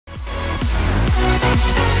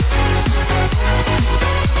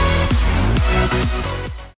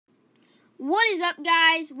is up,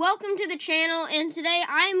 guys? Welcome to the channel, and today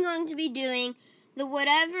I am going to be doing the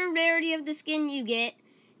whatever rarity of the skin you get,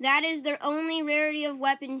 that is the only rarity of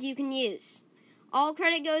weapons you can use. All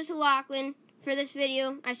credit goes to Lachlan for this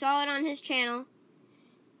video. I saw it on his channel.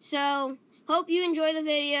 So, hope you enjoy the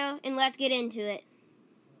video, and let's get into it.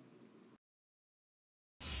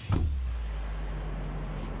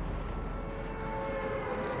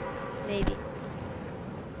 Maybe.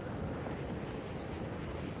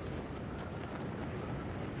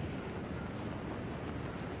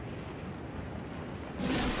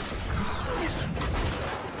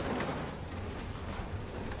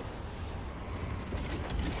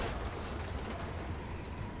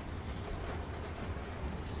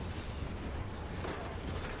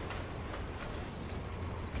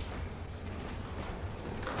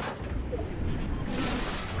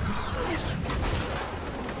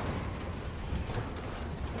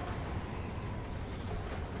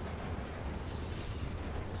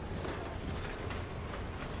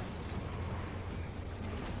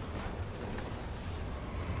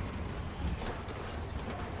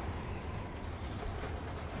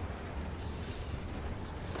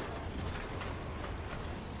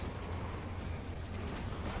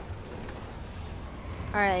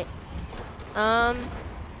 Alright, I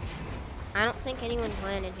don't think anyone's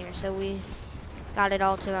landed here, so we've got it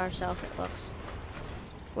all to ourselves, it looks.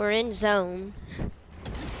 We're in zone.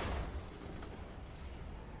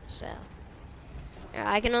 So,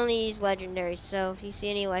 yeah, I can only use legendaries, so if you see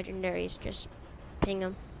any legendaries, just ping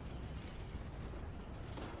them.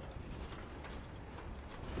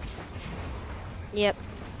 Yep.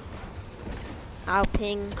 I'll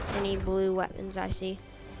ping any blue weapons I see.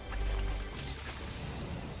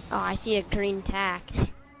 Oh, I see a green tack.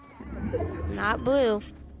 Not blue.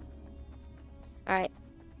 Alright.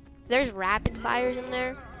 If there's rapid fires in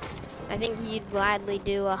there, I think you'd gladly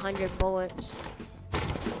do 100 bullets.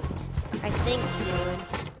 I think you would.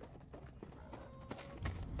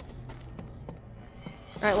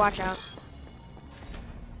 Alright, watch out.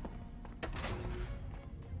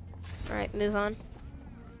 Alright, move on.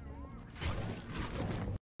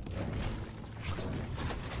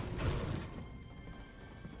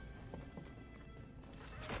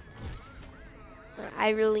 I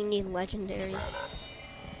really need legendaries.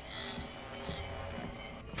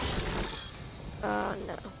 Oh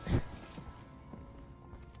no.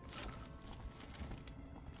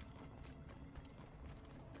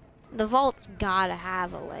 The vault's gotta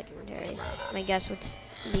have a legendary. My guess would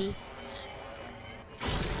be.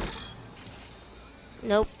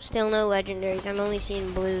 Nope, still no legendaries. I'm only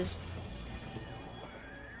seeing blues.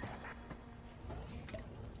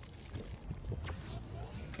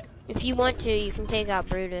 If you want to, you can take out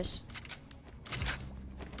Brutus.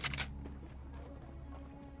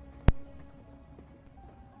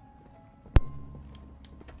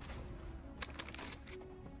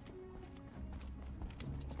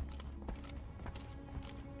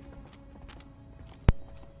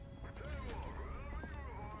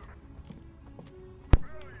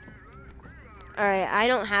 Alright, I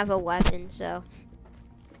don't have a weapon, so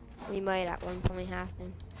we might at one point have to.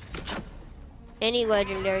 Any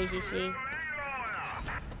legendaries you see.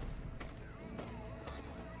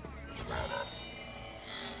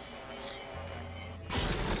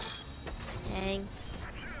 Dang.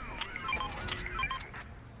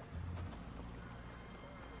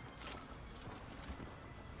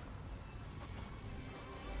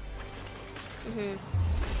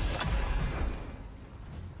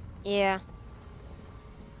 Yeah.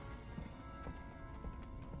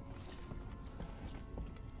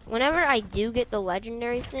 Whenever I do get the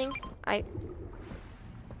legendary thing, Alright,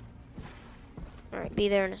 be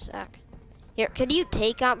there in a sec. Here, could you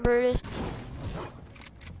take out Brutus?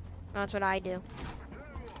 That's what I do.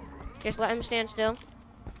 Just let him stand still.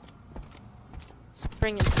 Let's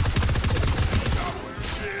bring him.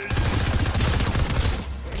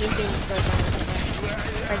 He's being destroyed by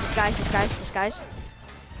him. Alright, disguise.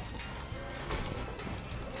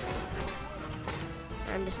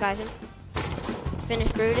 I'm disguising.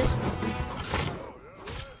 Finish Brutus.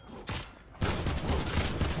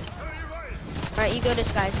 Alright, you go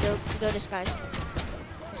disguise. Go disguise.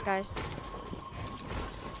 Disguise.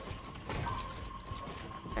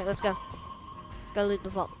 Alright, let's go. Let's go loot the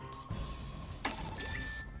vault.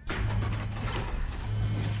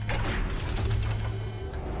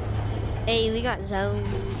 Hey, we got zone.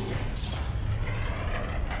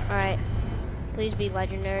 Alright. Please be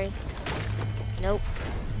legendary. Nope.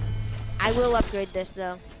 I will upgrade this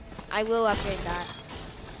though. I will upgrade that.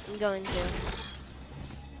 I'm going to.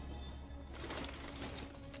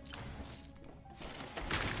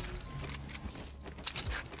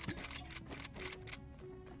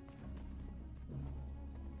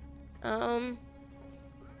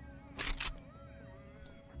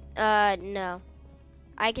 No.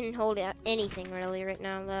 I can hold anything really right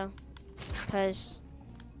now though, because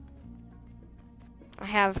I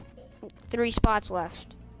have 3 spots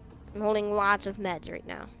left. I'm holding lots of meds right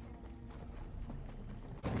now.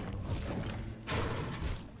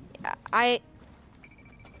 I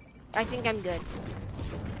think I'm good.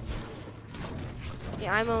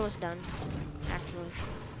 Yeah, I'm almost done, actually.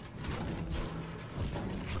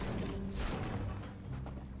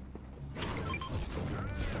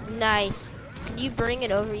 Nice. Can you bring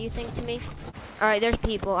it over, you think, to me? Alright, there's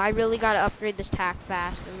people. I really gotta upgrade this tack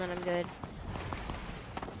fast, and then I'm good.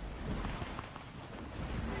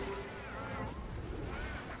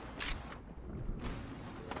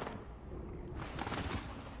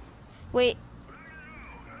 Wait.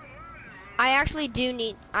 I actually do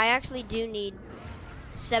need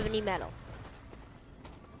 70 metal.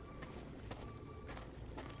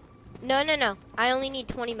 No. I only need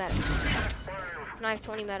 20 metal. Can I have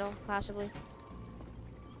 20 metal, possibly?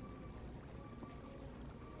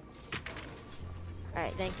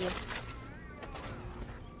 Alright, thank you.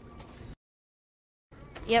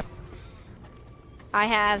 Yep. I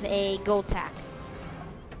have a gold tack.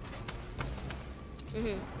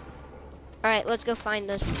 Alright, let's go find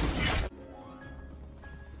those.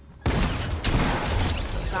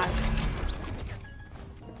 Got it.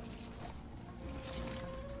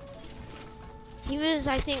 He was,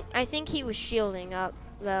 I think he was shielding up,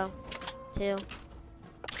 though, too.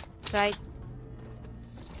 So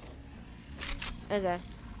okay.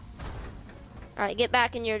 Alright, get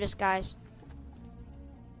back in your disguise.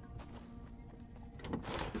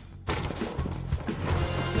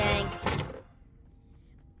 Dang.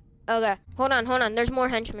 Okay, hold on. There's more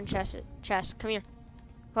henchman chests. Come here.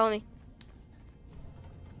 Follow me.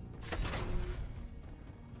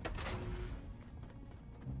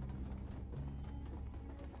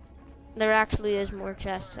 There actually is more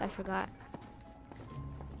chests, I forgot.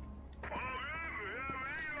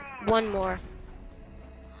 One more.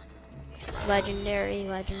 Legendary.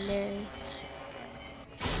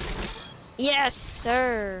 Yes,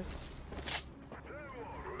 sir.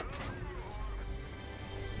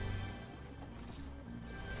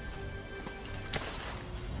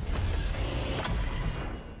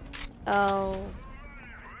 Oh.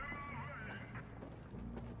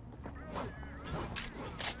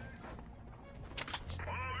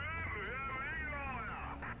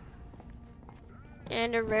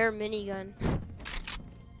 And a rare minigun.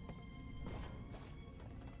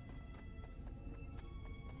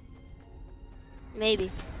 Maybe.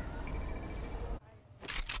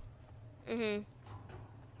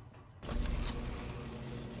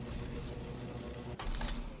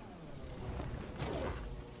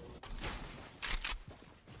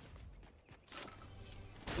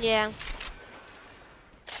 Yeah.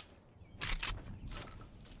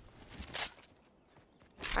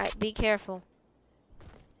 Alright, be careful.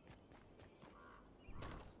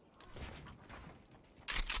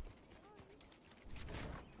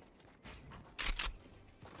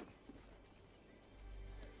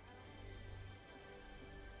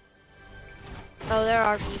 Oh, there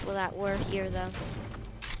are people that were here, though.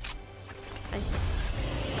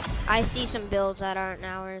 I see some builds that aren't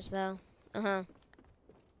ours, though.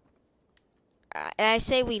 I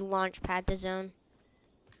say we launch pad the zone.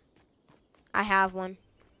 I have one.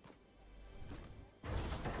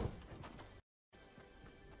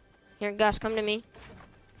 Here, Gus, come to me.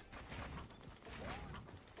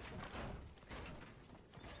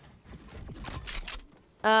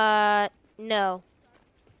 No.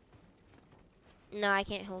 No, I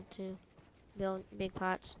can't hold 2 big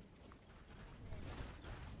pots.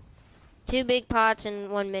 2 big pots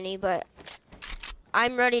and 1 mini, but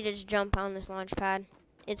I'm ready to just jump on this launch pad.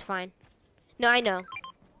 It's fine. No, I know.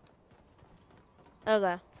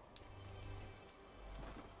 Okay.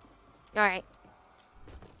 Alright.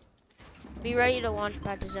 Be ready to launch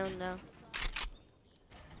pad the zone, though.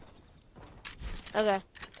 Okay.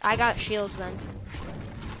 I got shields then.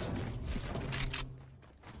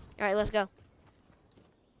 Alright, let's go.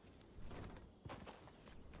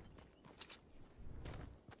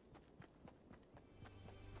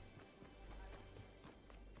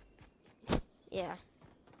 Yeah.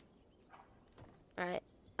 Alright,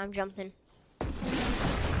 I'm jumping.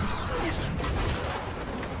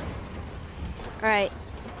 Alright.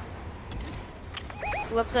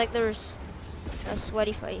 Looks like there's a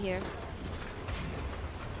sweaty fight here.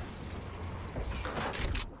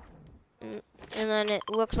 And then it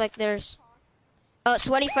looks like there's... Oh,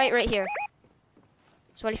 sweaty fight right here.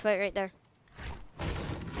 Sweaty fight right there.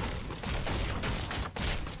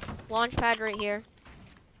 Launch pad right here.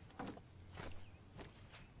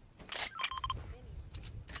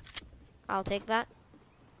 I'll take that.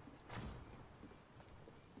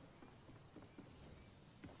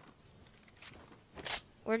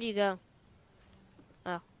 Where'd you go?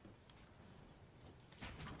 Oh.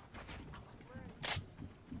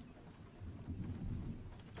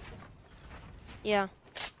 Yeah.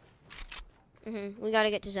 We gotta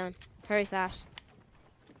get to zone. Hurry fast.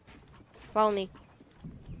 Follow me.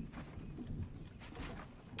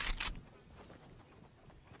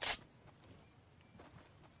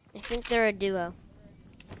 I think they're a duo.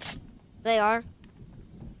 They are.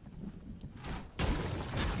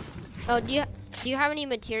 Oh, do you have any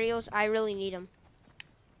materials? I really need them.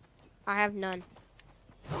 I have none.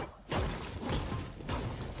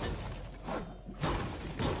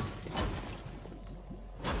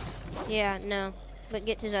 Yeah, no. But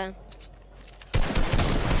get to zone.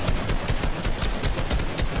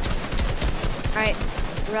 Alright,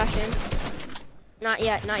 Russian. Not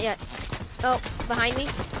yet, not yet. Oh, behind me.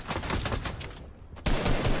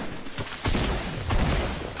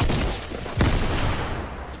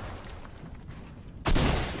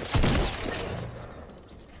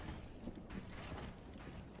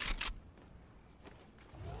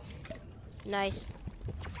 Nice.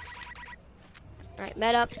 Alright,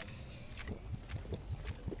 med up.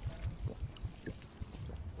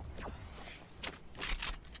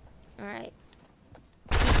 Alright.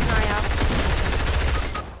 Keep an eye out.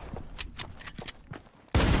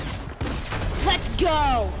 Let's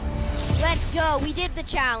go! Let's go! We did the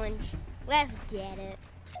challenge. Let's get it.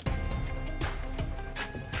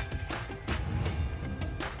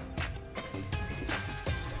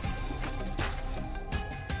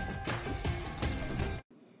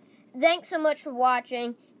 Thanks so much for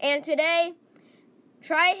watching, and today,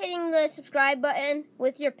 try hitting the subscribe button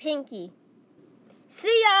with your pinky.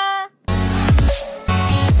 See ya!